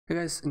Hey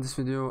guys, in this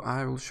video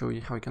I will show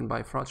you how you can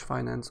buy Froge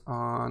Finance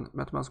on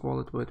MetaMask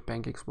wallet with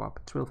Pancakeswap.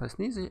 It's real fast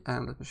and easy,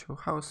 and let me show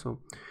how.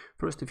 So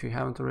first, if you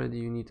haven't already,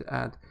 you need to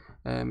add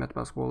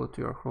MetaMask wallet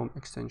to your Chrome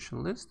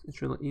extension list.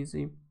 It's really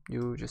easy.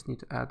 You just need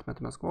to add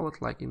MetaMask wallet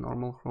like a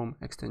normal Chrome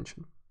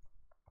extension,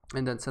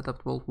 and then set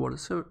up 12 word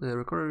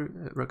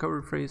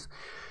recovery phrase,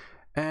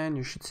 and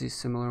you should see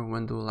similar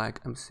window like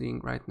I'm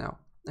seeing right now.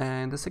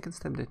 And the second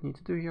step that you need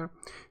to do here,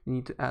 you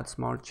need to add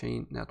smart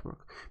chain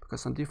network,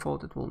 because on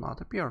default it will not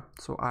appear.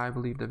 So I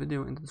will leave the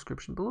video in the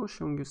description below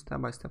showing you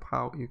step by step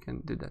how you can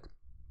do that.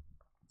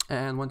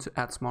 And once you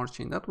add smart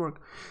chain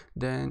network,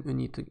 then you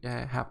need to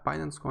have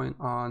Binance coin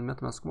on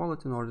MetaMask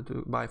wallet in order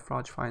to buy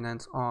Froge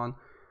Finance on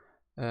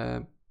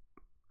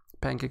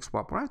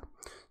Pancakeswap, right?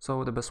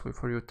 So the best way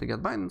for you to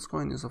get Binance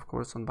coin is of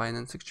course on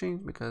Binance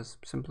exchange, because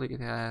simply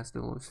it has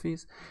the lowest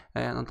fees.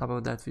 And on top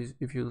of that,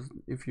 if you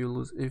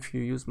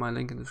use my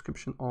link in the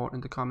description or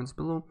in the comments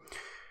below,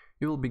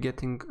 you will be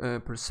getting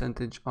a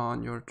percentage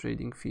on your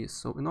trading fees.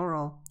 So in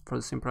overall, for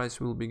the same price,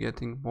 you will be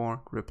getting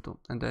more crypto.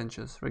 And then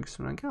just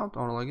register an account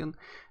or log in,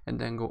 and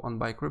then go on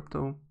buy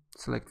crypto.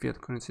 Select fiat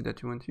currency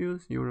that you want to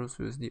use, euros,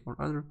 USD or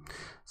other.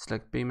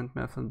 Select payment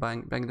method,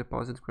 bank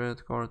deposit,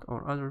 credit card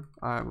or other.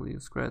 I will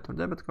use credit or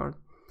debit card.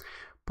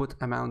 Put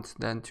amount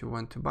that you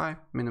want to buy.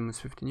 Minimum is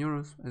 15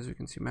 euros. As you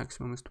can see,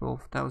 maximum is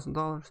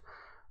 $12,000.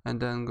 And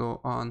then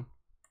go on,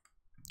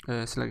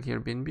 select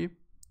here BNB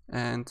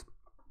and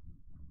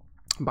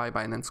buy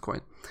Binance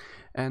coin.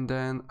 And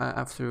then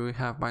after you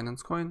have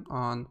Binance coin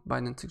on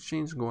Binance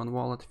exchange, go on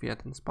wallet,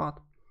 fiat and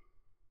spot.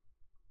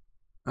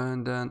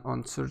 And then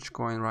on search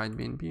coin, write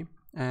BNB,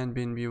 and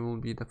BNB will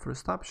be the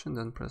first option.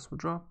 Then press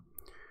withdraw,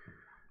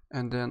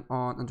 and then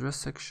on address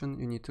section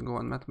you need to go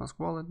on MetaMask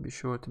wallet. Be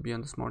sure to be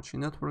on the smart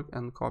chain network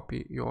and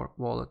copy your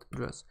wallet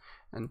address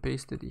and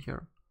paste it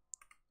here,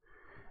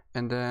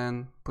 and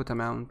then put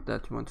amount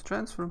that you want to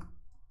transfer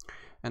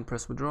and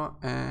press withdraw.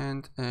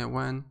 And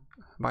when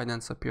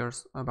Binance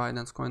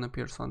coin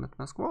appears on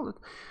MetaMask wallet,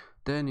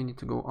 then you need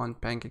to go on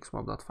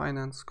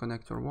Pancakeswap.finance,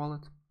 connect your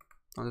wallet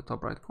on the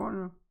top right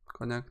corner,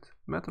 connect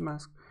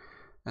MetaMask,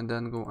 and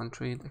then go on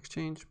trade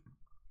exchange,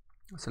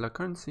 select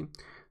currency,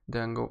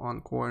 then go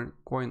on coin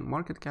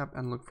market cap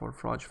and look for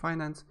Froge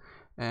Finance,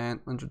 and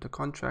under the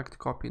contract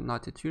copy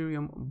not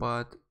Ethereum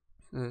but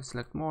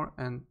select more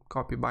and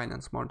copy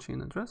Binance smart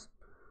chain address,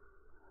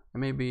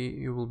 and maybe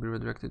you will be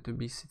redirected to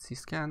BCC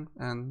scan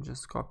and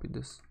just copy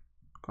this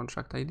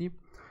contract ID.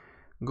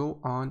 Go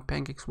on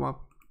Pancakeswap,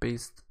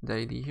 paste the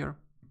ID here,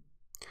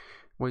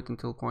 wait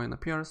until coin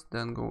appears,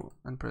 then go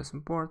and press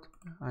import.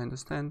 I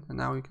understand. And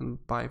now you can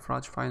buy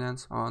Froge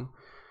Finance on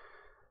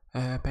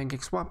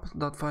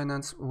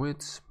Pancakeswap.finance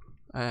with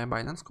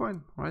Binance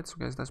coin. Right, so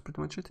guys, that's pretty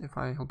much it. If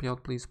I help you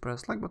out, please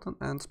press like button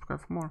and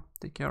subscribe for more.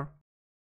 Take care.